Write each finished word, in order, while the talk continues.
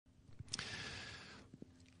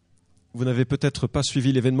Vous n'avez peut-être pas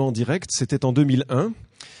suivi l'événement en direct, c'était en 2001,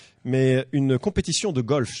 mais une compétition de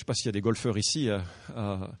golf, je ne sais pas s'il y a des golfeurs ici,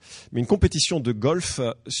 mais une compétition de golf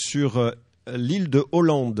sur l'île de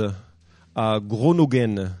Hollande, à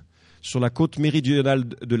Groningen, sur la côte méridionale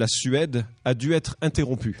de la Suède, a dû être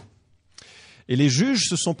interrompue. Et les juges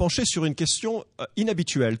se sont penchés sur une question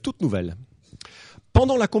inhabituelle, toute nouvelle.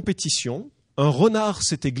 Pendant la compétition, un renard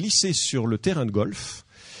s'était glissé sur le terrain de golf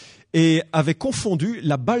et avait confondu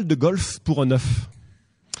la balle de golf pour un œuf.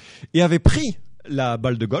 Et avait pris la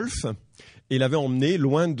balle de golf et l'avait emmenée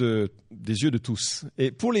loin des yeux de tous.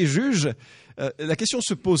 Et pour les juges, la question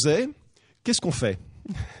se posait, qu'est-ce qu'on fait ?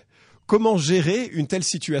 Comment gérer une telle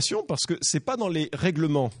situation ? Parce que ce n'est pas dans les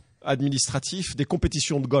règlements administratifs des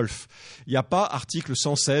compétitions de golf. Il n'y a pas article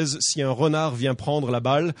 116, si un renard vient prendre la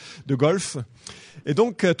balle de golf. Et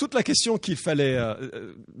donc, toute la question qu'il fallait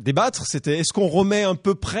débattre, c'était est-ce qu'on remet un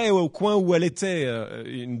peu près au coin où elle était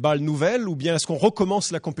une balle nouvelle, ou bien est-ce qu'on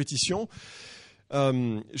recommence la compétition ?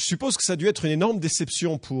 Je suppose que ça a dû être une énorme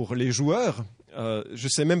déception pour les joueurs. Je ne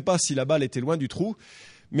sais même pas si la balle était loin du trou.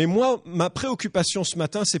 Mais moi, ma préoccupation ce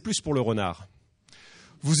matin, c'est plus pour le renard.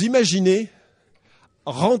 Vous imaginez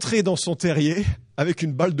rentrer dans son terrier avec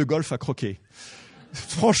une balle de golf à croquer.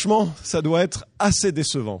 Franchement, ça doit être assez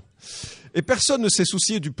décevant. Et personne ne s'est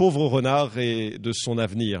soucié du pauvre renard et de son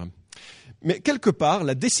avenir. Mais quelque part,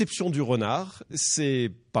 la déception du renard,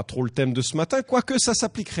 c'est pas trop le thème de ce matin, quoique ça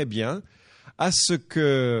s'appliquerait bien à ce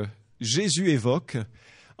que Jésus évoque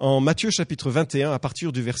en Matthieu chapitre 21 à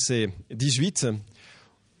partir du verset 18.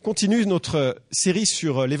 Continue notre série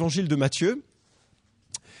sur l'évangile de Matthieu.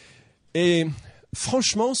 Et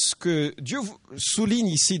franchement, ce que Dieu souligne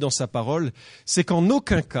ici dans sa parole, c'est qu'en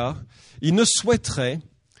aucun cas, il ne souhaiterait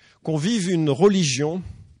qu'on vive une religion,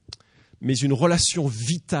 mais une relation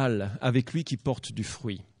vitale avec lui qui porte du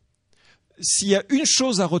fruit. S'il y a une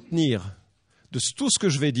chose à retenir de tout ce que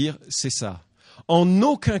je vais dire, c'est ça. En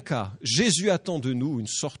aucun cas, Jésus attend de nous une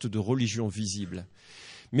sorte de religion visible,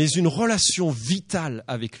 mais une relation vitale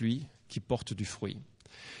avec lui qui porte du fruit.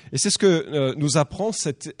 Et c'est ce que nous apprend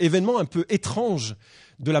cet événement un peu étrange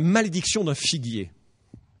de la malédiction d'un figuier.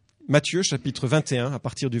 Matthieu, chapitre 21, à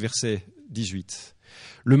partir du verset 18.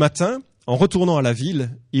 Le matin, en retournant à la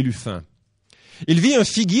ville, il eut faim. Il vit un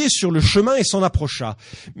figuier sur le chemin et s'en approcha,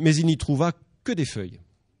 mais il n'y trouva que des feuilles.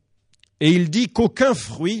 Et il dit qu'aucun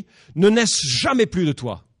fruit ne naisse jamais plus de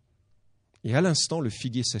toi. Et à l'instant, le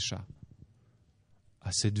figuier sécha.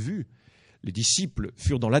 À cette vue, les disciples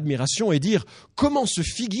furent dans l'admiration et dirent « Comment ce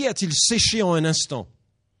figuier a-t-il séché en un instant ?»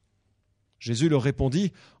 Jésus leur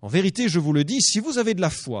répondit « En vérité, je vous le dis, si vous avez de la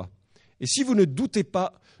foi, et si vous ne doutez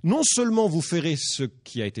pas, non seulement vous ferez ce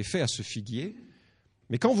qui a été fait à ce figuier,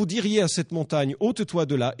 mais quand vous diriez à cette montagne « Ôte-toi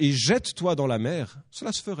de là et jette-toi dans la mer »,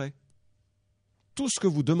 cela se ferait. Tout ce que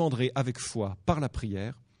vous demanderez avec foi par la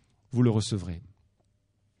prière, vous le recevrez.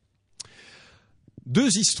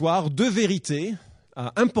 Deux histoires, deux vérités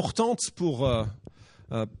importante pour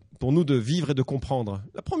nous de vivre et de comprendre.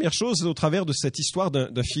 La première chose, c'est au travers de cette histoire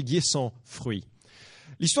d'un figuier sans fruits.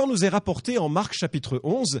 L'histoire nous est rapportée en Marc chapitre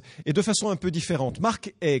 11 et de façon un peu différente.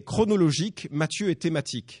 Marc est chronologique, Matthieu est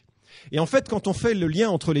thématique. Et en fait, quand on fait le lien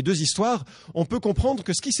entre les deux histoires, on peut comprendre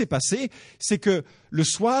que ce qui s'est passé, c'est que le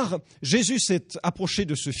soir, Jésus s'est approché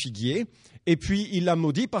de ce figuier et puis il l'a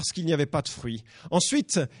maudit parce qu'il n'y avait pas de fruits.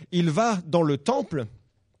 Ensuite, il va dans le temple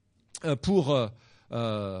pour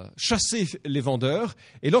chasser les vendeurs,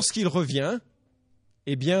 et lorsqu'il revient,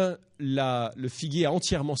 eh bien, le figuier a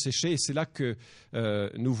entièrement séché, et c'est là que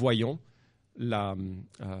nous voyons la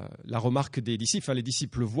remarque des disciples. Enfin, les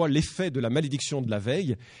disciples voient l'effet de la malédiction de la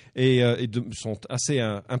veille et sont assez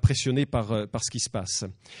impressionnés par ce qui se passe.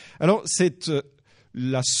 Alors, c'est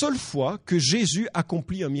la seule fois que Jésus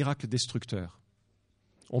accomplit un miracle destructeur.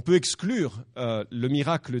 On peut exclure le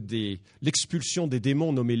miracle de l'expulsion des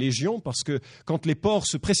démons nommés légions, parce que quand les porcs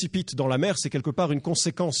se précipitent dans la mer, c'est quelque part une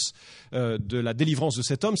conséquence de la délivrance de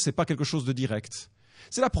cet homme, ce n'est pas quelque chose de direct.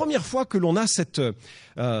 C'est la première fois que l'on a cette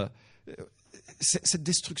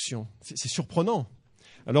destruction. C'est surprenant.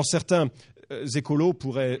 Alors certains écolos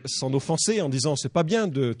pourraient s'en offenser en disant « c'est pas bien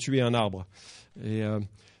de tuer un arbre ». Et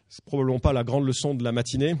c'est probablement pas la grande leçon de la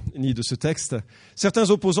matinée, ni de ce texte. Certains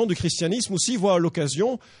opposants du christianisme aussi voient à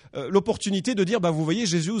l'occasion l'opportunité de dire vous voyez,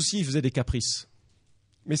 Jésus aussi il faisait des caprices.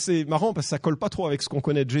 Mais c'est marrant parce que ça colle pas trop avec ce qu'on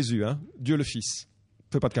connaît de Jésus, Dieu le Fils. Il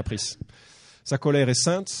ne fait pas de caprices. Sa colère est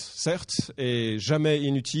sainte, certes, et jamais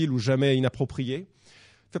inutile ou jamais inappropriée. Il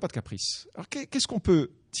ne fait pas de caprices. Alors qu'est-ce qu'on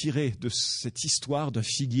peut tirer de cette histoire d'un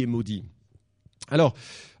figuier maudit ? Alors,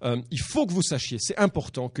 il faut que vous sachiez, c'est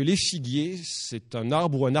important, que les figuiers, c'est un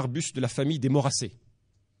arbre ou un arbuste de la famille des moracées.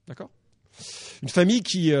 D'accord ? une famille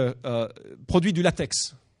qui produit du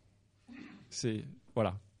latex.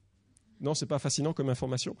 Voilà. Non, c'est pas fascinant comme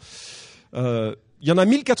information. Il y en a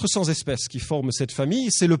 1400 espèces qui forment cette famille.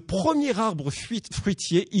 C'est le premier arbre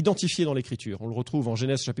fruitier identifié dans l'Écriture. On le retrouve en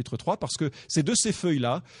Genèse chapitre 3 parce que c'est de ces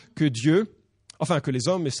feuilles-là que les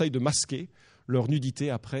hommes essayent de masquer leur nudité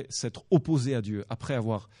après s'être opposés à Dieu, après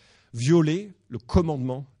avoir violé le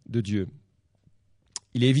commandement de Dieu.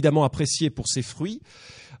 Il est évidemment apprécié pour ses fruits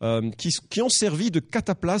qui ont servi de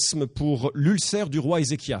cataplasme pour l'ulcère du roi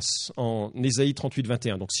Ézéchias en Ésaïe 38,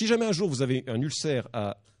 21. Donc si jamais un jour vous avez un ulcère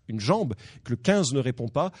à une jambe, que le 15 ne répond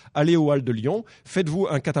pas, allez au Hall de Lyon, faites-vous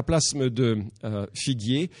un cataplasme de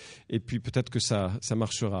figuier et puis peut-être que ça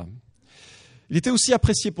marchera. Il était aussi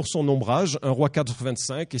apprécié pour son ombrage, un roi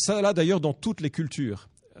 4,25, et ça là d'ailleurs dans toutes les cultures.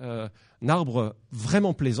 Un arbre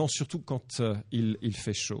vraiment plaisant, surtout quand il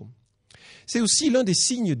fait chaud. C'est aussi l'un des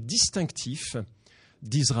signes distinctifs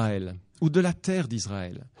d'Israël, ou de la terre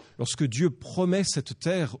d'Israël. Lorsque Dieu promet cette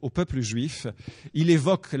terre au peuple juif, il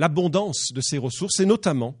évoque l'abondance de ses ressources, et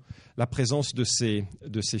notamment la présence de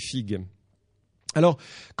ces figues. Alors,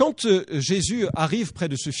 quand Jésus arrive près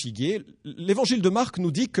de ce figuier, l'évangile de Marc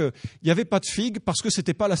nous dit qu'il n'y avait pas de figues parce que ce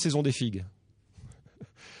n'était pas la saison des figues.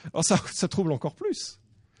 Alors ça trouble encore plus.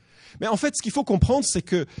 Mais en fait, ce qu'il faut comprendre, c'est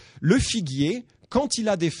que le figuier, quand il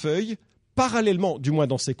a des feuilles, parallèlement, du moins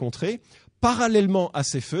dans ces contrées, parallèlement à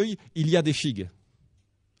ces feuilles, il y a des figues.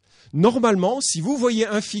 Normalement, si vous voyez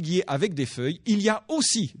un figuier avec des feuilles, il y a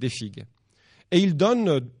aussi des figues. Et il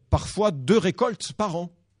donne parfois 2 récoltes par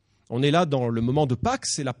an. On est là dans le moment de Pâques,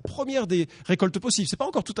 c'est la première des récoltes possibles. Ce n'est pas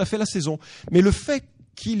encore tout à fait la saison. Mais le fait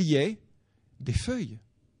qu'il y ait des feuilles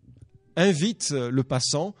invite le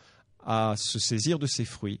passant à se saisir de ces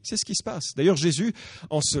fruits. C'est ce qui se passe. D'ailleurs, Jésus,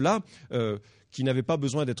 en cela, qui n'avait pas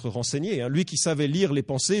besoin d'être renseigné, lui qui savait lire les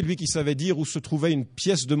pensées, lui qui savait dire où se trouvait une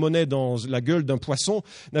pièce de monnaie dans la gueule d'un poisson,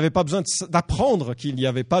 n'avait pas besoin d'apprendre qu'il n'y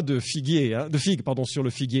avait pas de figues sur le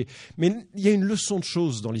figuier. Mais il y a une leçon de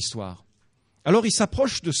choses dans l'histoire. Alors il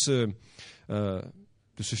s'approche de ce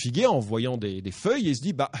figuier en voyant des feuilles et il se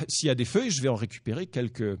dit, s'il y a des feuilles, je vais en récupérer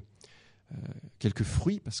quelques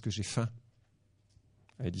fruits parce que j'ai faim.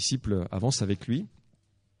 Les disciples avancent avec lui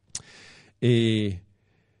et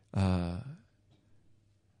il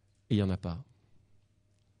n'y en a pas.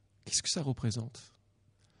 Qu'est-ce que ça représente ?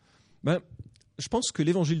 Je pense que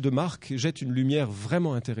l'évangile de Marc jette une lumière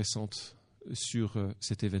vraiment intéressante sur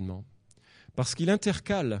cet événement parce qu'il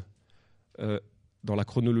intercale dans la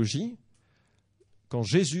chronologie, quand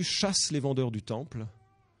Jésus chasse les vendeurs du temple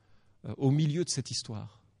au milieu de cette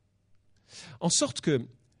histoire. En sorte que,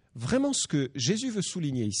 vraiment ce que Jésus veut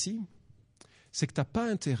souligner ici, c'est que tu n'as pas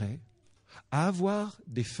intérêt à avoir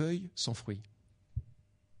des feuilles sans fruits.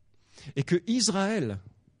 Et que Israël,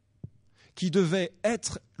 qui devait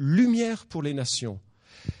être lumière pour les nations,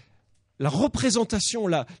 la représentation,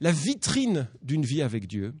 la vitrine d'une vie avec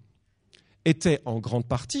Dieu, était en grande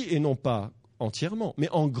partie, et non pas entièrement, mais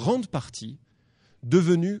en grande partie,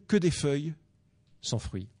 devenu que des feuilles sans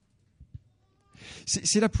fruits.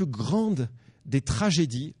 C'est la plus grande des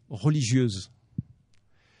tragédies religieuses.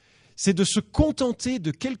 C'est de se contenter de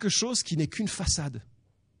quelque chose qui n'est qu'une façade.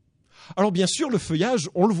 Alors bien sûr, le feuillage,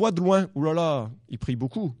 on le voit de loin. Oh là là, il brille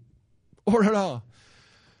beaucoup. Oh là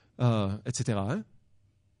là, etc.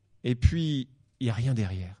 Et puis, il n'y a rien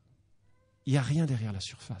derrière. Il n'y a rien derrière la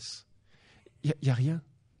surface. Il n'y a rien.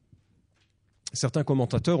 Certains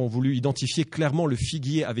commentateurs ont voulu identifier clairement le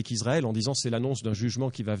figuier avec Israël en disant c'est l'annonce d'un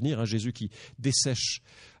jugement qui va venir, Jésus qui dessèche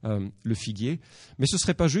le figuier. Mais ce ne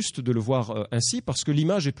serait pas juste de le voir ainsi parce que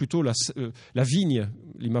l'image est plutôt la vigne,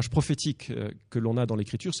 l'image prophétique que l'on a dans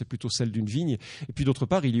l'Écriture, c'est plutôt celle d'une vigne. Et puis d'autre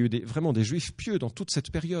part, il y a eu vraiment des Juifs pieux dans toute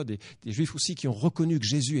cette période et des Juifs aussi qui ont reconnu que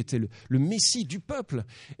Jésus était le Messie du peuple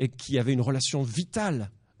et qui avait une relation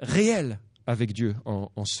vitale, réelle avec Dieu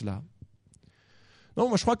en cela. Non,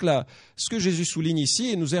 moi je crois que ce que Jésus souligne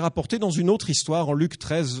ici nous est rapporté dans une autre histoire, en Luc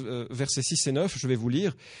 13, versets 6 et 9, je vais vous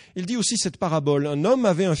lire. Il dit aussi cette parabole. Un homme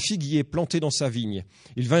avait un figuier planté dans sa vigne.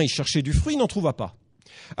 Il vint y chercher du fruit, il n'en trouva pas.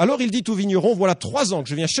 Alors il dit au vigneron, voilà 3 ans que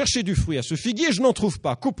je viens chercher du fruit à ce figuier, je n'en trouve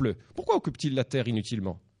pas, coupe-le. Pourquoi occupe-t-il la terre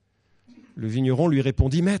inutilement ? Le vigneron lui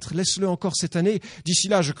répondit, maître, laisse-le encore cette année. D'ici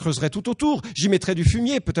là, je creuserai tout autour, j'y mettrai du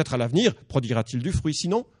fumier, peut-être à l'avenir, produira-t-il du fruit,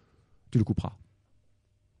 sinon, tu le couperas.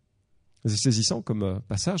 C'est saisissant comme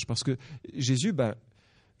passage parce que Jésus,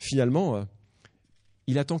 finalement,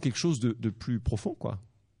 il attend quelque chose de plus profond,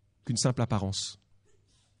 qu'une simple apparence,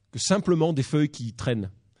 que simplement des feuilles qui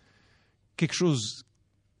traînent, quelque chose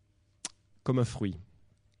comme un fruit.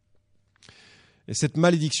 Et cette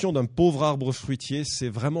malédiction d'un pauvre arbre fruitier, c'est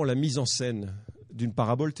vraiment la mise en scène d'une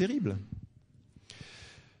parabole terrible.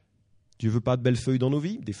 Dieu ne veut pas de belles feuilles dans nos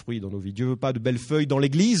vies, des fruits dans nos vies. Dieu ne veut pas de belles feuilles dans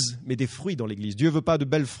l'Église, mais des fruits dans l'Église. Dieu ne veut pas de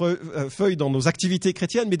belles feuilles dans nos activités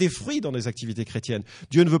chrétiennes, mais des fruits dans nos activités chrétiennes.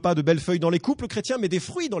 Dieu ne veut pas de belles feuilles dans les couples chrétiens, mais des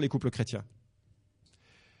fruits dans les couples chrétiens.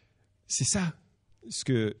 C'est ça ce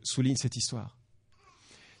que souligne cette histoire.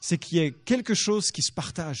 C'est qu'il y ait quelque chose qui se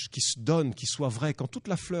partage, qui se donne, qui soit vrai, quand toute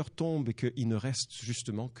la fleur tombe et qu'il ne reste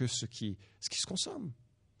justement que ce qui se consomme.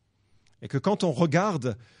 Et que quand on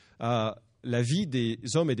regarde la vie des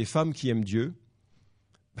hommes et des femmes qui aiment Dieu,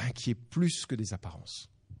 qui est plus que des apparences.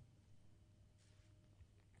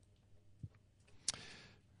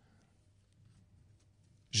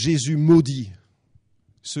 Jésus maudit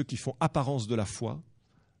ceux qui font apparence de la foi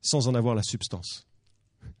sans en avoir la substance.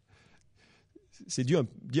 C'est dit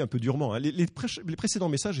un peu durement. Hein. Les précédents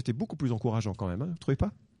messages étaient beaucoup plus encourageants quand même, hein, vous ne trouvez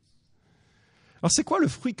pas? Alors c'est quoi le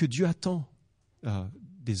fruit que Dieu attend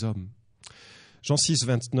des hommes? Jean 6,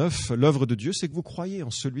 29, l'œuvre de Dieu, c'est que vous croyez en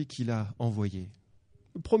celui qu'il a envoyé.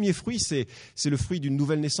 Le premier fruit, c'est le fruit d'une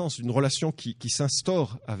nouvelle naissance, d'une relation qui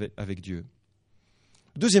s'instaure avec Dieu.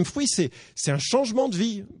 Le deuxième fruit, c'est un changement de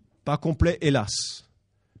vie, pas complet, hélas.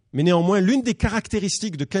 Mais néanmoins, l'une des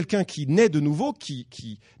caractéristiques de quelqu'un qui naît de nouveau,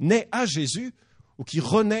 qui naît à Jésus, ou qui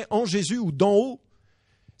renaît en Jésus, ou d'en haut,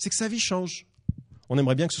 c'est que sa vie change. On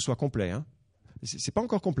aimerait bien que ce soit complet, hein. Ce n'est pas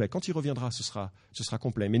encore complet. Quand il reviendra, ce sera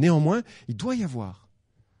complet. Mais néanmoins, il doit y avoir.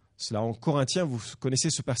 Cela en Corinthiens, vous connaissez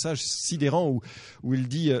ce passage sidérant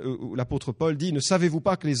où l'apôtre Paul dit « Ne savez-vous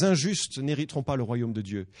pas que les injustes n'hériteront pas le royaume de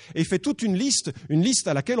Dieu ?» Et il fait toute une liste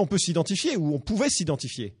à laquelle on peut s'identifier, où on pouvait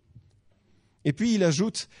s'identifier. Et puis il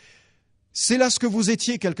ajoute « C'est là ce que vous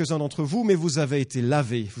étiez, quelques-uns d'entre vous, mais vous avez été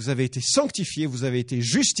lavés, vous avez été sanctifiés, vous avez été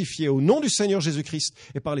justifiés au nom du Seigneur Jésus-Christ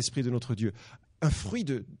et par l'Esprit de notre Dieu. » Un fruit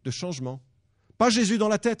de changement. Pas Jésus dans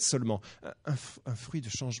la tête seulement, un fruit de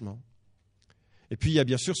changement. Et puis il y a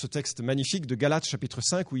bien sûr ce texte magnifique de Galates chapitre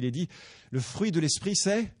 5 où il est dit « Le fruit de l'esprit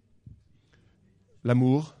c'est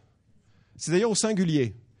l'amour ». C'est d'ailleurs au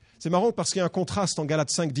singulier. C'est marrant parce qu'il y a un contraste en Galates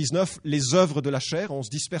 5, 19, les œuvres de la chair, on se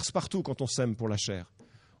disperse partout quand on sème pour la chair. On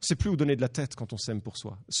ne sait plus où donner de la tête quand on sème pour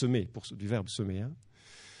soi, semer, du verbe semer. Hein.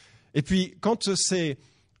 Et puis quand c'est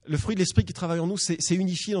le fruit de l'esprit qui travaille en nous, c'est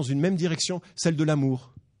unifié dans une même direction, celle de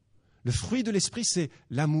l'amour. Le fruit de l'esprit, c'est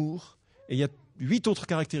l'amour. Et il y a 8 autres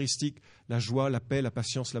caractéristiques, la joie, la paix, la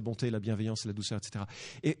patience, la bonté, la bienveillance, la douceur, etc.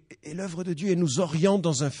 Et l'œuvre de Dieu, elle nous oriente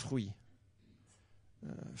dans un fruit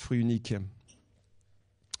unique.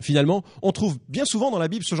 Finalement, on trouve bien souvent dans la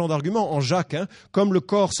Bible ce genre d'argument, en Jacques, hein, comme le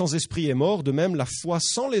corps sans esprit est mort, de même la foi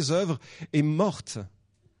sans les œuvres est morte.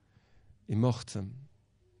 Est morte.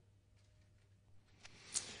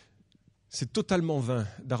 C'est totalement vain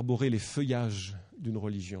d'arborer les feuillages d'une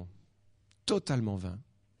religion. Totalement vain.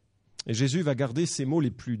 Et Jésus va garder ces mots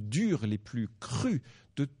les plus durs, les plus crus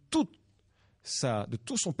de tout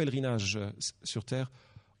son pèlerinage sur terre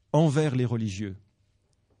envers les religieux,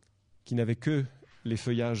 qui n'avaient que les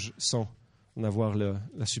feuillages sans en avoir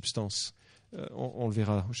la substance. On le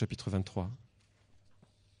verra au chapitre 23.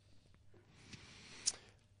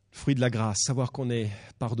 Le fruit de la grâce, savoir qu'on est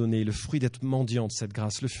pardonné, le fruit d'être mendiant de cette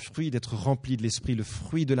grâce, le fruit d'être rempli de l'esprit, le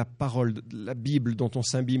fruit de la parole, de la Bible dont on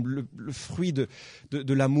s'imbibe, le fruit de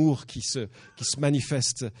l'amour qui se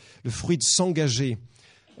manifeste, le fruit de s'engager.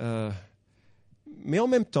 Mais en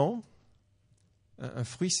même temps, un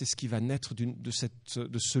fruit, c'est ce qui va naître de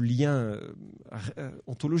ce lien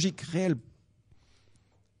ontologique réel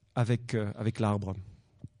avec l'arbre.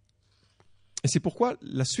 Et c'est pourquoi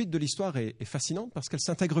la suite de l'histoire est fascinante, parce qu'elle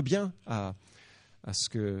s'intègre bien à ce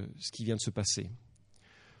qui vient de se passer.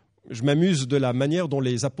 Je m'amuse de la manière dont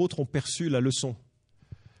les apôtres ont perçu la leçon.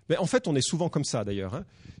 Mais en fait, on est souvent comme ça d'ailleurs. Hein.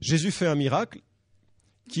 Jésus fait un miracle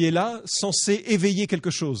qui est là, censé éveiller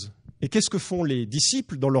quelque chose. Et qu'est-ce que font les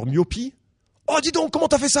disciples dans leur myopie ? « Oh, dis donc, comment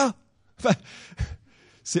t'as fait ça ?» Enfin,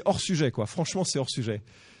 c'est hors sujet, quoi. Franchement, c'est hors sujet.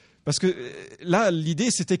 Parce que là,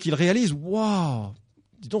 l'idée, c'était qu'ils réalisent « Waouh !»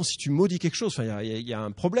 Dis donc, si tu maudis quelque chose, il y a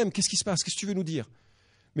un problème, qu'est-ce qui se passe? Qu'est-ce que tu veux nous dire?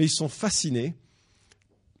 Mais ils sont fascinés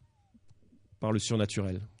par le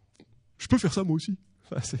surnaturel. Je peux faire ça moi aussi.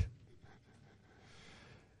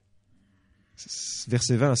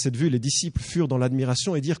 Verset 20, à cette vue, les disciples furent dans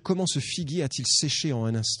l'admiration et dirent « Comment ce figuier a-t-il séché en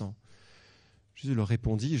un instant ?» Jésus leur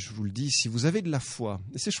répondit, je vous le dis, si vous avez de la foi,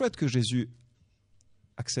 et c'est chouette que Jésus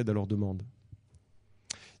accède à leur demande.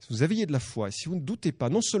 Si vous aviez de la foi, et si vous ne doutez pas,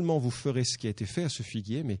 non seulement vous ferez ce qui a été fait à ce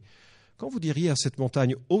figuier, mais quand vous diriez à cette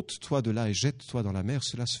montagne, ôte-toi de là et jette-toi dans la mer,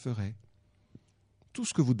 cela se ferait. Tout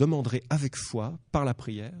ce que vous demanderez avec foi, par la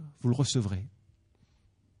prière, vous le recevrez.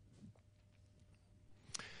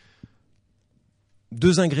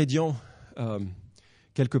 Deux ingrédients,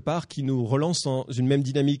 quelque part, qui nous relancent dans une même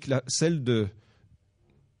dynamique, celle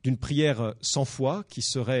d'une prière sans foi qui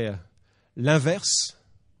serait l'inverse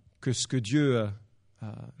que ce que Dieu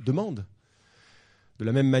demande. De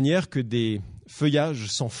la même manière que des feuillages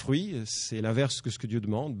sans fruits, c'est l'inverse que ce que Dieu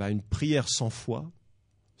demande. Une prière sans foi,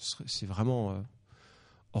 c'est vraiment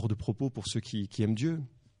hors de propos pour ceux qui aiment Dieu.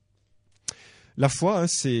 La foi,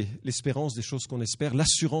 c'est l'espérance des choses qu'on espère,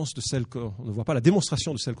 l'assurance de celles qu'on ne voit pas, la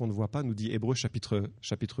démonstration de celles qu'on ne voit pas, nous dit Hébreux chapitre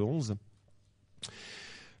 11.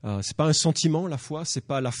 C'est pas un sentiment, la foi, c'est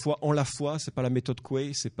pas la foi en la foi, c'est pas la méthode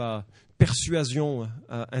Coué, c'est pas persuasion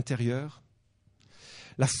intérieure.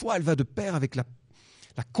 La foi, elle va de pair avec la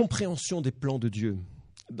compréhension des plans de Dieu.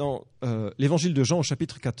 Dans l'évangile de Jean, au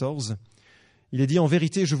chapitre 14, il est dit « En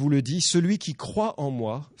vérité, je vous le dis, celui qui croit en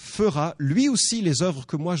moi fera lui aussi les œuvres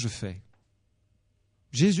que moi je fais. »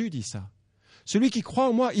 Jésus dit ça. Celui qui croit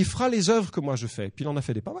en moi, il fera les œuvres que moi je fais. Puis il en a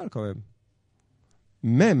fait des pas mal quand même.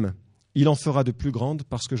 Même, il en fera de plus grandes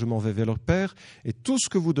parce que je m'en vais vers le Père, et tout ce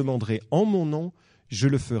que vous demanderez en mon nom, je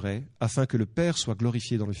le ferai, afin que le Père soit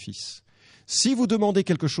glorifié dans le Fils. Si vous demandez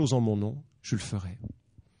quelque chose en mon nom, je le ferai.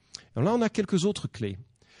 Alors là, on a quelques autres clés.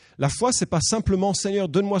 La foi, ce n'est pas simplement « Seigneur,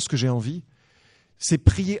 donne-moi ce que j'ai envie », c'est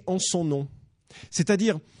prier en son nom.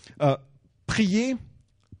 C'est-à-dire prier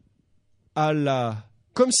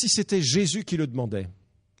comme si c'était Jésus qui le demandait.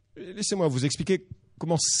 Laissez-moi vous expliquer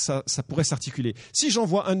comment ça pourrait s'articuler. Si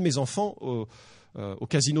j'envoie un de mes enfants au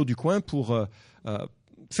casino du coin pour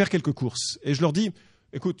faire quelques courses, et je leur dis,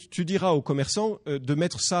 écoute, tu diras aux commerçants de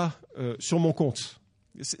mettre ça sur mon compte,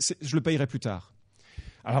 je le payerai plus tard.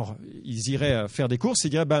 Alors, ils iraient faire des courses,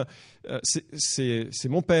 ils diraient, c'est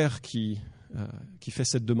mon père qui fait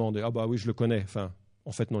cette demande. Ah oui, je le connais, enfin...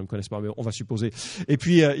 En fait, non, ils ne me connaissent pas, mais on va supposer. Et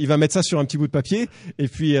puis, il va mettre ça sur un petit bout de papier, et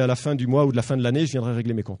puis à la fin du mois ou de la fin de l'année, je viendrai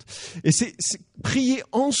régler mes comptes. Et c'est prier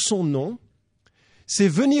en son nom, c'est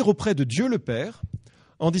venir auprès de Dieu le Père,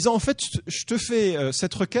 en disant, en fait, je te fais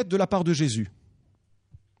cette requête de la part de Jésus.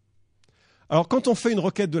 Alors, quand on fait une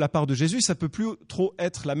requête de la part de Jésus, ça ne peut plus trop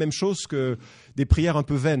être la même chose que des prières un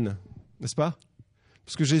peu vaines, n'est-ce pas?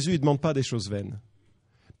 Parce que Jésus, il ne demande pas des choses vaines.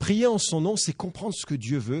 Prier en son nom, c'est comprendre ce que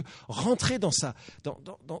Dieu veut, rentrer dans sa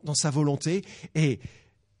volonté et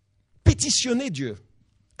pétitionner Dieu,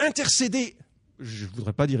 intercéder. Je ne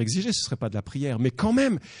voudrais pas dire exiger, ce ne serait pas de la prière, mais quand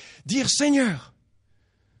même dire « Seigneur,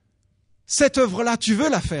 cette œuvre-là, tu veux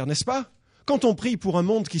la faire, n'est-ce pas ?» Quand on prie pour un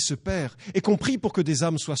monde qui se perd et qu'on prie pour que des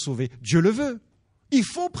âmes soient sauvées, Dieu le veut. Il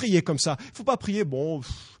faut prier comme ça. Il ne faut pas prier, il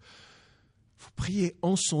faut prier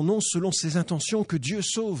en son nom selon ses intentions que Dieu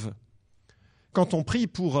sauve. Quand on prie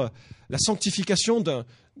pour la sanctification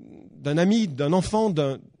d'un ami, d'un enfant,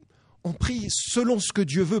 on prie selon ce que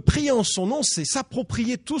Dieu veut. Prier en son nom, c'est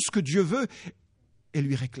s'approprier tout ce que Dieu veut et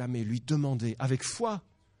lui réclamer, lui demander avec foi.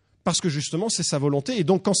 Parce que justement, c'est sa volonté. Et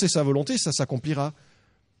donc, quand c'est sa volonté, ça s'accomplira.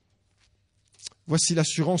 Voici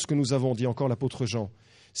l'assurance que nous avons, dit encore l'apôtre Jean.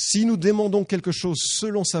 Si nous demandons quelque chose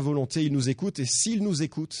selon sa volonté, il nous écoute. Et s'il nous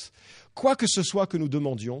écoute, quoi que ce soit que nous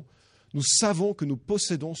demandions, nous savons que nous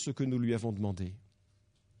possédons ce que nous lui avons demandé.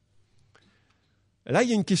 Là, il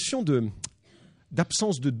y a une question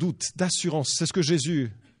d'absence de doute, d'assurance. C'est ce que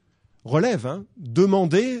Jésus relève.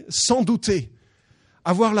 Demander sans douter.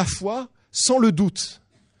 Avoir la foi sans le doute.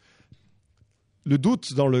 Le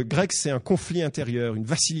doute, dans le grec, c'est un conflit intérieur, une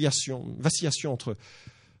vacillation entre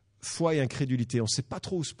foi et incrédulité. On ne sait pas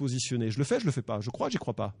trop où se positionner. Je le fais, je ne le fais pas. Je crois, je n'y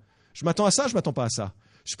crois pas. Je m'attends à ça, je ne m'attends pas à ça.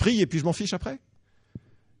 Je prie et puis je m'en fiche après.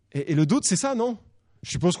 Et le doute, c'est ça, non? Je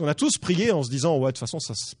suppose qu'on a tous prié en se disant « Ouais, de toute façon,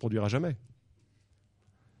 ça ne se produira jamais. »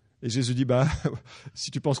 Et Jésus dit «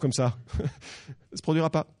 Si tu penses comme ça, ça ne se produira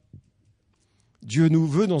pas. » Dieu nous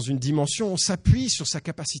veut dans une dimension, on s'appuie sur sa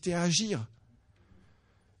capacité à agir.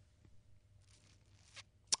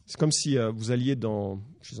 C'est comme si vous alliez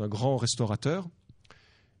chez un grand restaurateur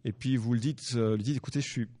et puis vous lui dites « Écoutez,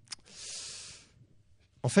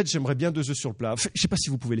 en fait, j'aimerais bien 2 œufs sur le plat. Je ne sais pas si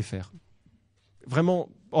vous pouvez les faire. » Vraiment,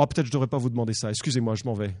 peut-être je ne devrais pas vous demander ça. Excusez-moi, je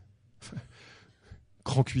m'en vais.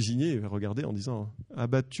 Grand cuisinier, regardez en disant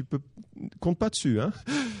compte pas dessus.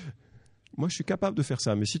 Moi, je suis capable de faire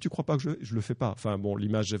ça, mais si tu ne crois pas que je ne le fais pas. Enfin,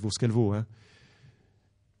 l'image vaut ce qu'elle vaut.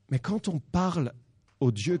 Mais quand on parle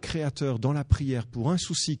au Dieu créateur dans la prière pour un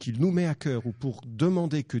souci qu'il nous met à cœur ou pour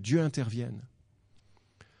demander que Dieu intervienne,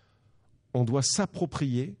 on doit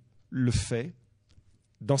s'approprier le fait,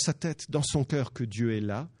 dans sa tête, dans son cœur, que Dieu est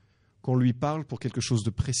là, qu'on lui parle pour quelque chose de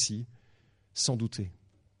précis, sans douter.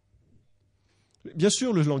 Bien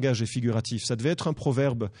sûr, le langage est figuratif. Ça devait être un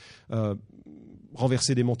proverbe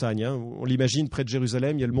renverser des montagnes. On l'imagine près de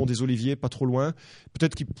Jérusalem, il y a le mont des Oliviers, pas trop loin.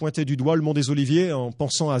 Peut-être qu'il pointait du doigt le mont des Oliviers en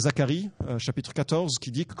pensant à Zacharie, chapitre 14,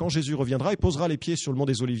 qui dit que quand Jésus reviendra, il posera les pieds sur le mont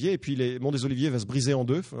des Oliviers, et puis le mont des Oliviers va se briser en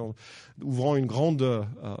deux, ouvrant une grande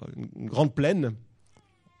plaine.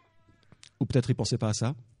 Ou peut-être il ne pensait pas à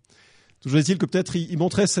ça. Toujours est-il que peut-être il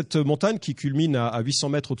montrait cette montagne qui culmine à 800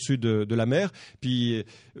 mètres au-dessus de la mer, puis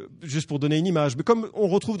juste pour donner une image. Mais comme on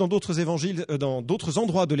retrouve dans d'autres évangiles, dans d'autres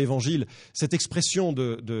endroits de l'évangile, cette expression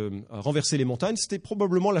de renverser les montagnes, c'était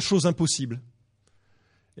probablement la chose impossible.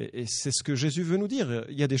 Et c'est ce que Jésus veut nous dire.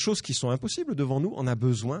 Il y a des choses qui sont impossibles devant nous. On a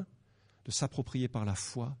besoin de s'approprier par la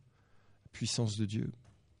foi la puissance de Dieu.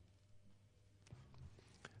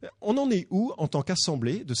 On en est où en tant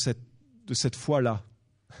qu'assemblée de cette foi-là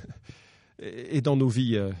et dans nos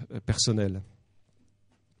vies personnelles?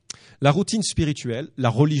 La routine spirituelle, la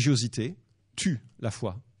religiosité tue la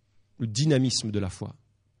foi, le dynamisme de la foi.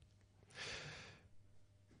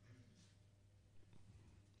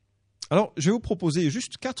 Alors, je vais vous proposer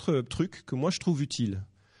juste 4 trucs que moi je trouve utiles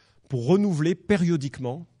pour renouveler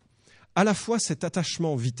périodiquement à la fois cet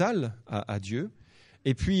attachement vital à Dieu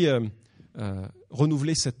et puis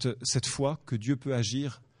renouveler cette foi que Dieu peut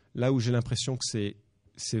agir là où j'ai l'impression que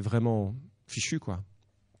c'est vraiment fichu, quoi.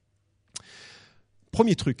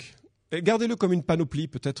 Premier truc, gardez-le comme une panoplie.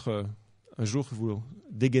 Peut-être un jour vous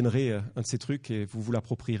dégainerez un de ces trucs et vous vous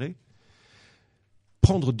l'approprierez.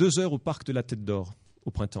 Prendre 2 heures au parc de la Tête d'Or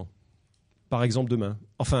au printemps, par exemple demain.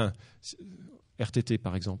 Enfin, RTT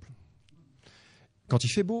par exemple. Quand il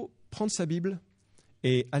fait beau, prendre sa Bible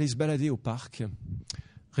et aller se balader au parc,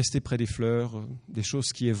 rester près des fleurs, des choses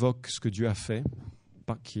qui évoquent ce que Dieu a fait,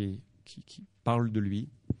 qui parlent de lui.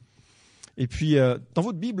 Et puis, dans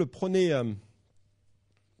votre Bible, prenez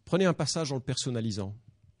un passage en le personnalisant.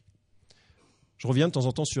 Je reviens de temps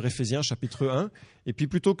en temps sur Éphésiens, chapitre 1, et puis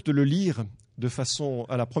plutôt que de le lire de façon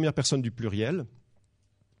à la première personne du pluriel,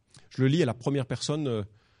 je le lis à la première personne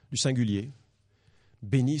du singulier. «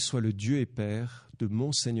 Béni soit le Dieu et Père de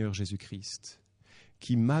mon Seigneur Jésus-Christ,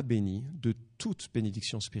 qui m'a béni de toute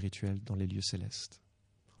bénédiction spirituelle dans les lieux célestes.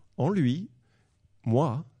 En lui,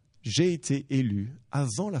 moi, j'ai été élu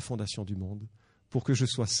avant la fondation du monde pour que je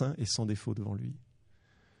sois saint et sans défaut devant lui. »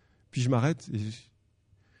 Puis je m'arrête et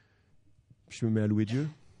je me mets à louer Dieu.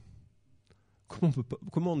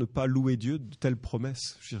 Comment ne pas louer Dieu de telles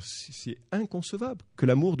promesses ? C'est inconcevable que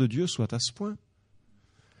l'amour de Dieu soit à ce point.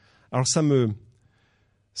 Alors ça me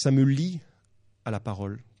lie à la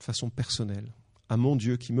parole de façon personnelle, à mon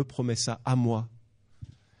Dieu qui me promet ça à moi.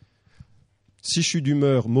 Si je suis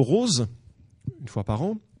d'humeur morose, une fois par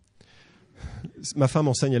an, ma femme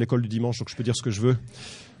enseigne à l'école du dimanche, donc je peux dire ce que je veux.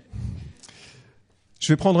 Je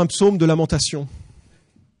vais prendre un psaume de lamentation.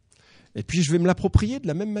 Et puis je vais me l'approprier de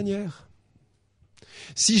la même manière.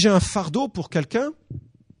 Si j'ai un fardeau pour quelqu'un,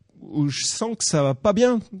 où je sens que ça ne va pas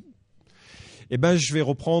bien, eh ben je vais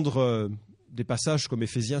reprendre des passages comme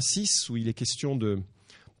Éphésiens 6, où il est question de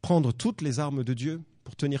prendre toutes les armes de Dieu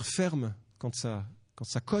pour tenir ferme quand ça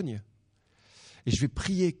cogne. Et je vais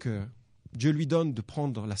prier que Dieu lui donne de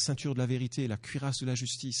prendre la ceinture de la vérité, la cuirasse de la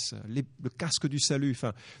justice, le casque du salut.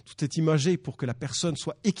 Enfin, tout est imagé pour que la personne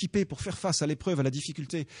soit équipée pour faire face à l'épreuve, à la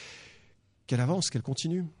difficulté, qu'elle avance, qu'elle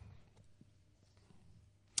continue.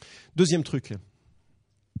 Deuxième truc,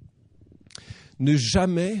 ne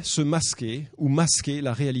jamais se masquer ou masquer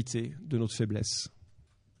la réalité de notre faiblesse.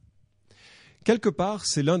 Quelque part,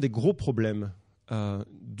 c'est l'un des gros problèmes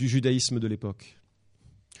du judaïsme de l'époque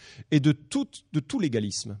et de tout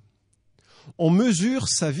légalisme. On mesure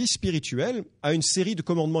sa vie spirituelle à une série de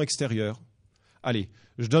commandements extérieurs. Allez,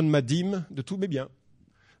 je donne ma dîme de tous mes biens.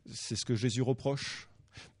 C'est ce que Jésus reproche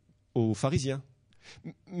aux pharisiens.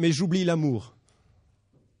 Mais j'oublie l'amour.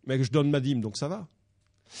 Mais je donne ma dîme, donc ça va.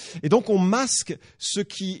 Et donc on masque ce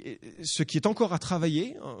qui est encore à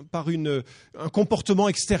travailler par un comportement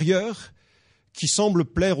extérieur qui semble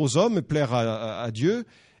plaire aux hommes, plaire à Dieu,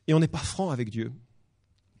 et on n'est pas franc avec Dieu.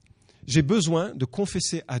 J'ai besoin de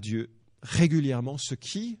confesser à Dieu régulièrement ce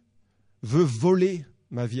qui veut voler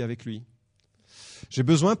ma vie avec lui. J'ai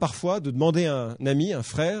besoin parfois de demander à un ami, un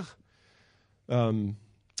frère,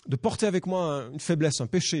 de porter avec moi une faiblesse, un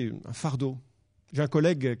péché, un fardeau. J'ai un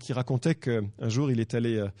collègue qui racontait qu'un jour il est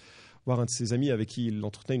allé voir un de ses amis avec qui il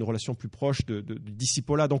entretenait une relation plus proche de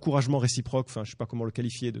discipolat, d'encouragement réciproque, enfin je ne sais pas comment le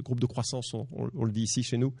qualifier, de groupe de croissance, on le dit ici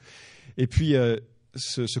chez nous. Et puis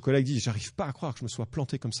ce collègue dit « J'arrive pas à croire que je me sois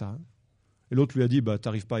planté comme ça. » Et l'autre lui a dit, tu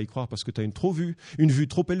n'arrives pas à y croire parce que tu as une vue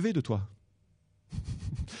trop élevée de toi.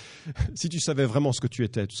 Si tu savais vraiment ce que tu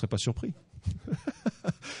étais, tu ne serais pas surpris.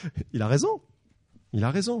 Il a raison.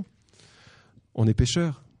 On est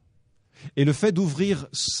pécheurs. Et le fait d'ouvrir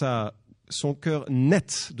sa son cœur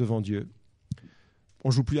net devant Dieu, on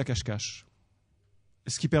ne joue plus à cache-cache.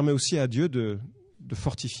 Ce qui permet aussi à Dieu de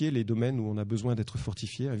fortifier les domaines où on a besoin d'être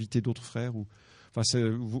fortifié, inviter d'autres frères.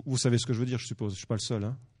 Vous savez ce que je veux dire, je suppose. Je ne suis pas le seul.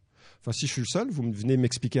 Hein. Enfin, si je suis le seul, vous venez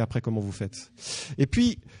m'expliquer après comment vous faites. Et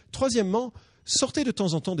puis, troisièmement, sortez de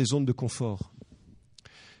temps en temps des zones de confort.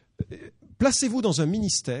 Placez-vous dans un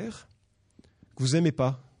ministère que vous n'aimez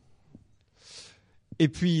pas. Et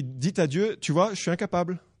puis, dites à Dieu, tu vois, je suis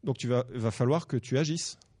incapable, donc il va falloir que tu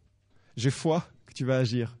agisses. J'ai foi que tu vas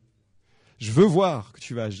agir. Je veux voir que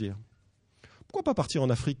tu vas agir. Pourquoi pas partir en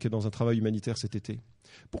Afrique dans un travail humanitaire cet été ?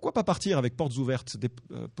 Pourquoi pas partir avec portes ouvertes,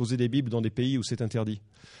 poser des Bibles dans des pays où c'est interdit ?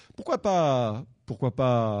 Pourquoi pas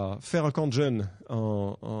faire un camp de jeunes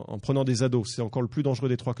en prenant des ados ? C'est encore le plus dangereux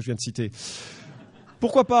des trois que je viens de citer.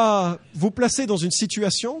 Pourquoi pas vous placer dans une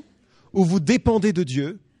situation où vous dépendez de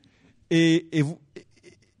Dieu et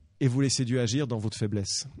vous laissez Dieu agir dans votre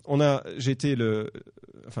faiblesse ?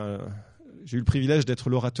 J'ai eu le privilège d'être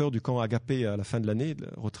l'orateur du camp Agapé à la fin de l'année, de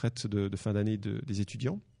la retraite de fin d'année des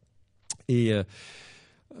étudiants. Et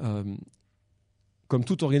comme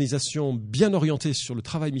toute organisation bien orientée sur le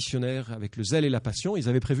travail missionnaire, avec le zèle et la passion, ils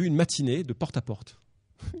avaient prévu une matinée de porte-à-porte.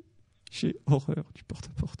 J'ai horreur du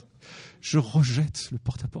porte-à-porte. Je rejette le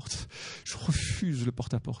porte-à-porte. Je refuse le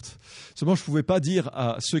porte-à-porte. Seulement, je ne pouvais pas dire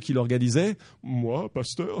à ceux qui l'organisaient, « Moi,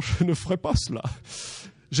 pasteur, je ne ferai pas cela ».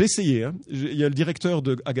 J'ai essayé. Hein. Il y a le directeur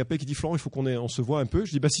de Agapé qui dit « Florent, il faut qu'on se voit un peu ».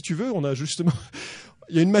 Je dis « Si tu veux, on a justement...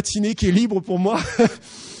 Il y a une matinée qui est libre pour moi. »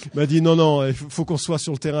 Il m'a dit « Non, il faut qu'on soit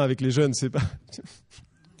sur le terrain avec les jeunes. » C'est pas...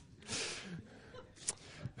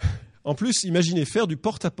 En plus, imaginez faire du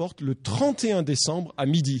porte-à-porte le 31 décembre à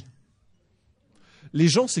midi. Les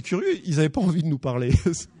gens, c'est curieux, ils n'avaient pas envie de nous parler.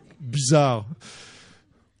 C'est bizarre.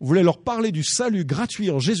 On voulait leur parler du salut gratuit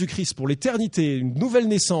en Jésus-Christ pour l'éternité, une nouvelle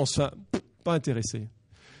naissance. Enfin, pas intéressés.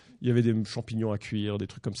 Il y avait des champignons à cuire, des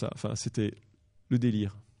trucs comme ça. Enfin, c'était le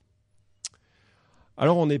délire.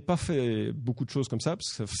 Alors, on n'a pas fait beaucoup de choses comme ça,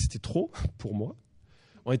 parce que c'était trop pour moi.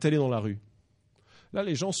 On est allé dans la rue. Là,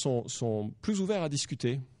 les gens sont plus ouverts à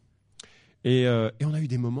discuter. Et on a eu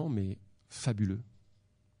des moments, mais fabuleux.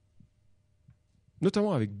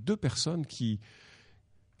 Notamment avec deux personnes qui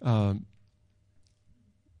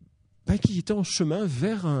étaient en chemin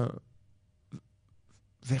vers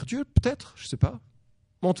Dieu, peut-être, je ne sais pas.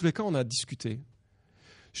 Mais en tous les cas, on a discuté.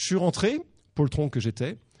 Je suis rentré, poltron que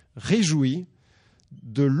j'étais, réjoui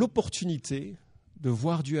de l'opportunité de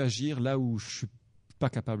voir Dieu agir là où je ne suis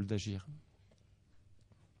pas capable d'agir.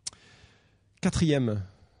 Quatrième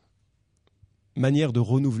manière de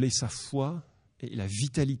renouveler sa foi et la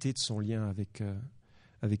vitalité de son lien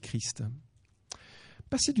avec Christ.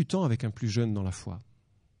 Passer du temps avec un plus jeune dans la foi.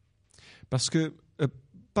 Parce que,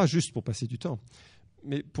 pas juste pour passer du temps,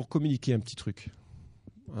 mais pour communiquer un petit truc.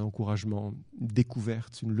 Un encouragement, une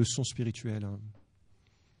découverte, une leçon spirituelle,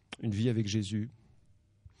 une vie avec Jésus.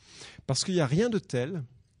 Parce qu'il n'y a rien de tel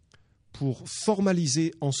pour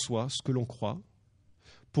formaliser en soi ce que l'on croit,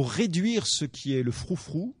 pour réduire ce qui est le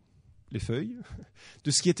froufrou, les feuilles,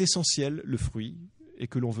 de ce qui est essentiel, le fruit, et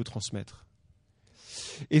que l'on veut transmettre.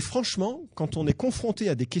 Et franchement, quand on est confronté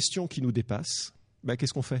à des questions qui nous dépassent,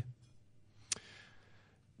 qu'est-ce qu'on fait ?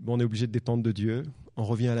 On est obligé de dépendre de Dieu, on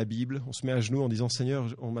revient à la Bible, on se met à genoux en disant «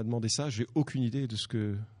 Seigneur, on m'a demandé ça, j'ai aucune idée de ce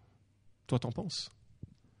que toi t'en penses. »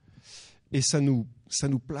 Et ça nous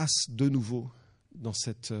place de nouveau dans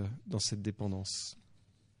cette dépendance.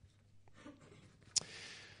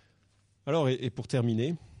 Alors, et pour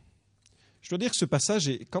terminer, je dois dire que ce passage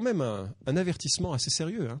est quand même un avertissement assez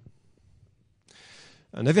sérieux. Hein.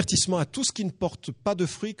 Un avertissement à tout ce qui ne porte pas de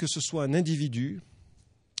fruits, que ce soit un individu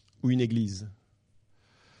ou une église.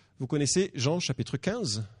 Vous connaissez Jean chapitre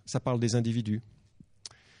 15, ça parle des individus.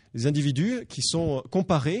 Les individus qui sont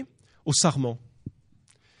comparés aux sarments.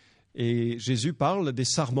 Et Jésus parle des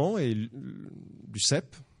sarments et du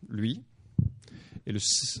cep, lui. Et le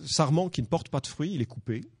sarment qui ne porte pas de fruits, il est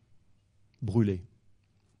coupé, brûlé.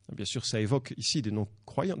 Bien sûr, ça évoque ici des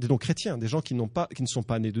non-croyants, des non-chrétiens, des gens qui ne sont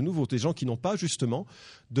pas nés de nouveau, des gens qui n'ont pas justement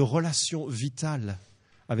de relation vitale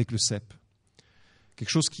avec le cep. Quelque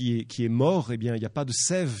chose qui est mort, eh bien, il n'y a pas de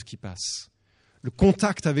sève qui passe. Le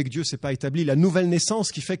contact avec Dieu s'est pas établi. La nouvelle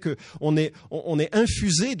naissance qui fait qu'on est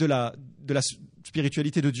infusé de la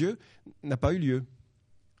spiritualité de Dieu n'a pas eu lieu.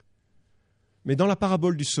 Mais dans la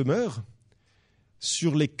parabole du semeur,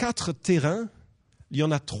 sur les 4 terrains, il y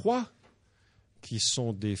en a 3 qui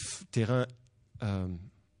sont des terrains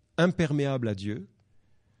imperméables à Dieu.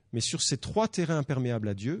 Mais sur ces 3 terrains imperméables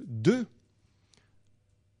à Dieu, 2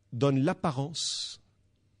 donnent l'apparence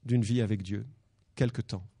d'une vie avec Dieu, quelque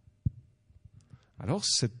temps. Alors,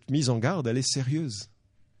 cette mise en garde, elle est sérieuse.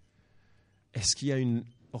 est-ce qu'il y a une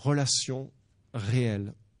relation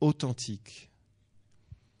réelle, authentique,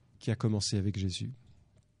 qui a commencé avec Jésus?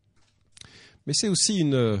 Mais c'est aussi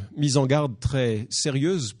une mise en garde très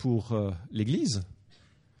sérieuse pour l'Église.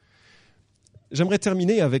 J'aimerais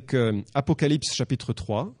terminer avec Apocalypse chapitre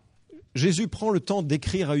 3. Jésus prend le temps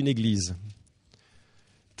d'écrire à une Église.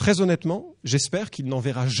 Très honnêtement, j'espère qu'il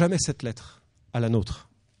n'enverra jamais cette lettre à la nôtre.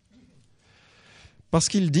 Parce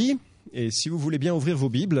qu'il dit, et si vous voulez bien ouvrir vos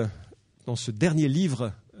Bibles, dans ce dernier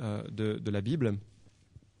livre de la Bible,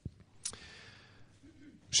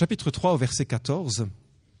 chapitre 3 au verset 14,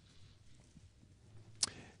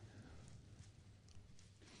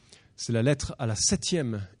 c'est la lettre à la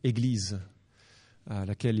 7e Église à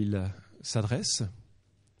laquelle il s'adresse,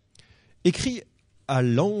 écrit à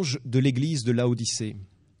l'ange de l'Église de Laodicée.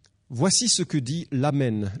 Voici ce que dit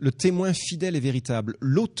l'Amen, le témoin fidèle et véritable,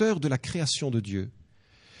 l'auteur de la création de Dieu.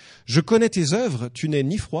 Je connais tes œuvres, tu n'es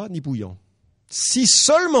ni froid ni bouillant. Si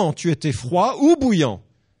seulement tu étais froid ou bouillant.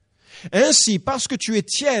 Ainsi, parce que tu es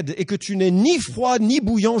tiède et que tu n'es ni froid ni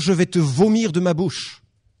bouillant, je vais te vomir de ma bouche.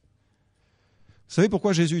 Vous savez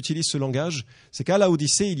pourquoi Jésus utilise ce langage? C'est qu'à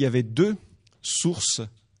Laodicée, il y avait 2 sources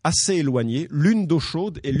assez éloignées, l'une d'eau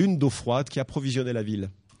chaude et l'une d'eau froide qui approvisionnaient la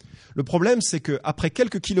ville. Le problème, c'est qu'après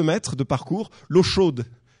quelques kilomètres de parcours, l'eau chaude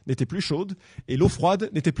n'était plus chaude et l'eau froide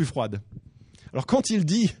n'était plus froide. Alors quand il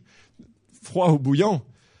dit froid ou bouillant,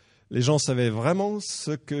 les gens savaient vraiment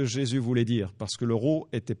ce que Jésus voulait dire, parce que l'eau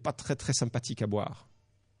n'était pas très très sympathique à boire.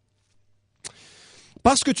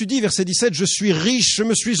 Parce que tu dis, verset 17, « Je suis riche, je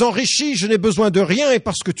me suis enrichi, je n'ai besoin de rien, et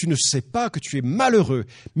parce que tu ne sais pas que tu es malheureux,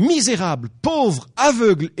 misérable, pauvre,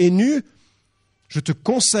 aveugle et nu, je te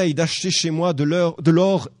conseille d'acheter chez moi de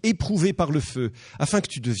l'or éprouvé par le feu, afin que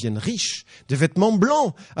tu deviennes riche, des vêtements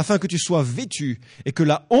blancs, afin que tu sois vêtu, et que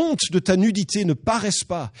la honte de ta nudité ne paraisse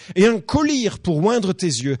pas, et un collier pour oindre tes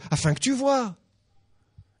yeux, afin que tu vois. »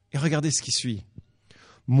 Et regardez ce qui suit.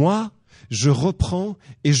 « Moi, je reprends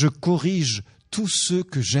et je corrige tous ceux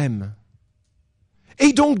que j'aime.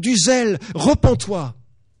 Aie donc du zèle, repens-toi.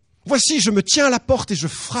 Voici, je me tiens à la porte et je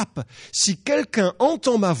frappe. Si quelqu'un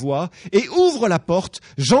entend ma voix et ouvre la porte,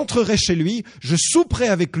 j'entrerai chez lui, je souperai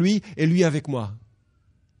avec lui et lui avec moi. »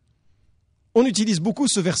 On utilise beaucoup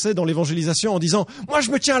ce verset dans l'évangélisation en disant « Moi,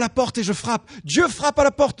 je me tiens à la porte et je frappe. Dieu frappe à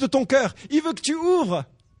la porte de ton cœur. Il veut que tu ouvres. »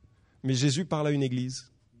 Mais Jésus parle à une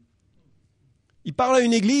église. Il parle à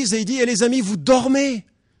une église et il dit « Eh les amis, vous dormez.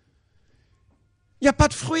 Il n'y a pas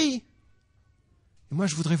de fruits. Et moi,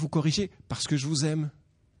 je voudrais vous corriger parce que je vous aime. »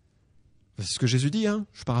 C'est ce que Jésus dit,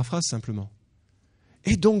 je paraphrase simplement. «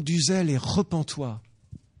 Et donc du zèle et repens-toi. »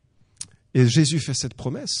 Et Jésus fait cette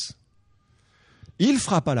promesse. Il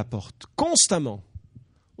frappe à la porte, constamment.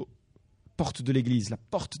 Porte de l'Église, la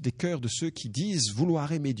porte des cœurs de ceux qui disent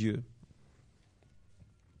vouloir aimer Dieu.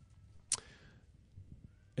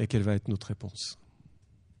 Et quelle va être notre réponse?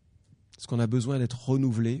 Est-ce qu'on a besoin d'être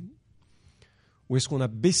renouvelé? Ou est-ce qu'on a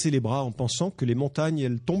baissé les bras en pensant que les montagnes,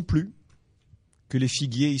 elles tombent plus, que les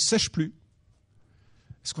figuiers, ils sèchent plus?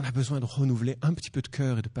 Est-ce qu'on a besoin de renouveler un petit peu de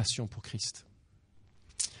cœur et de passion pour Christ?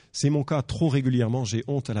 C'est mon cas trop régulièrement, j'ai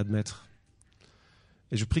honte à l'admettre.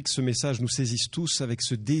 Et je prie que ce message nous saisisse tous avec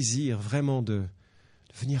ce désir vraiment de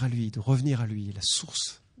venir à lui, de revenir à lui, la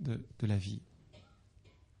source de la vie.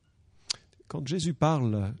 Quand Jésus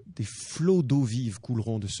parle, des flots d'eau vive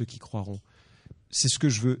couleront de ceux qui croiront. C'est ce que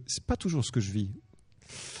je veux, c'est pas toujours ce que je vis.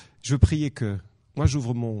 Je veux prier que moi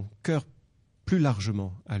j'ouvre mon cœur plus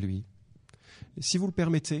largement à lui. Et si vous le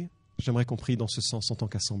permettez, j'aimerais qu'on prie dans ce sens en tant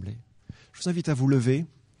qu'assemblée. Je vous invite à vous lever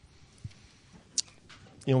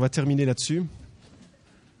et on va terminer là-dessus.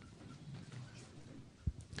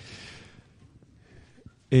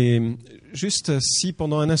 Et juste si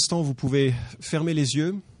pendant un instant vous pouvez fermer les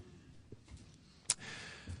yeux,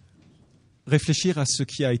 réfléchir à ce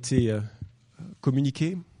qui a été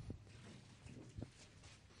communiqué.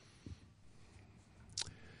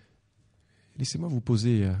 Laissez-moi nous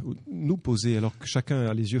poser, alors que chacun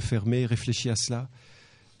a les yeux fermés, réfléchit à cela.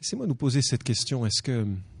 Laissez-moi nous poser cette question. Est-ce que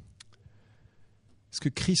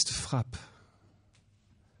Christ frappe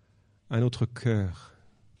à notre cœur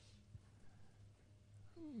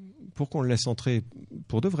pour qu'on le laisse entrer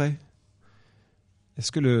pour de vrai?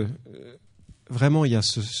 Est-ce que vraiment il y a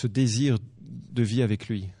ce désir de vie avec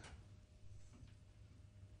lui?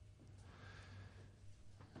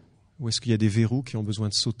 Ou est-ce qu'il y a des verrous qui ont besoin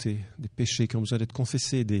de sauter, des péchés qui ont besoin d'être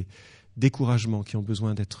confessés, des découragements qui ont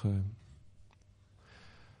besoin d'être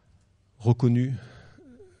reconnus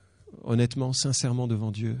honnêtement, sincèrement devant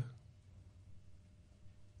Dieu?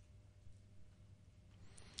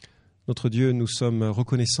 Notre Dieu, nous sommes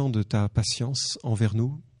reconnaissants de ta patience envers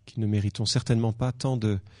nous, qui ne méritons certainement pas tant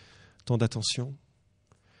de tant d'attention.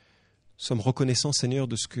 Nous sommes reconnaissants, Seigneur,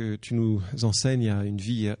 de ce que tu nous enseignes à une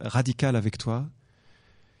vie radicale avec toi.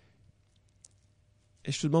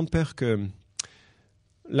 Et je te demande, Père, que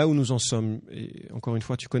là où nous en sommes, et encore une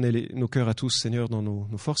fois, tu connais nos cœurs à tous, Seigneur, dans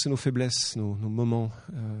nos forces et nos faiblesses, nos moments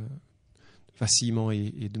de vacillement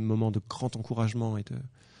et de moments de grand encouragement et de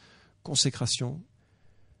consécration.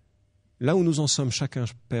 Là où nous en sommes chacun,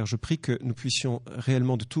 Père, je prie que nous puissions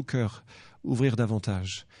réellement de tout cœur ouvrir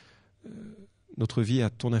davantage notre vie à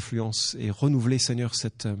ton influence et renouveler, Seigneur,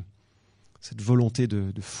 cette volonté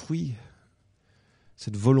de fruit,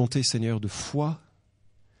 cette volonté, Seigneur, de foi,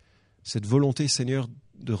 cette volonté, Seigneur,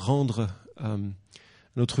 de rendre à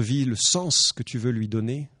notre vie le sens que tu veux lui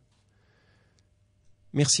donner.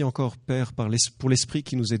 Merci encore, Père, pour l'esprit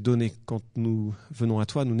qui nous est donné quand nous venons à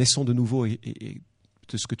toi. Nous naissons de nouveau et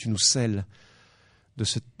de ce que tu nous scelles de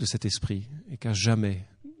cet esprit et qu'à jamais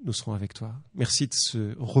nous serons avec toi. Merci de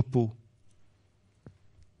ce repos.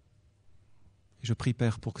 Et je prie,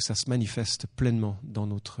 Père, pour que ça se manifeste pleinement dans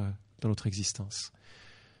notre existence.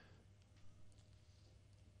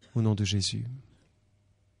 Au nom de Jésus.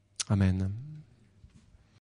 Amen.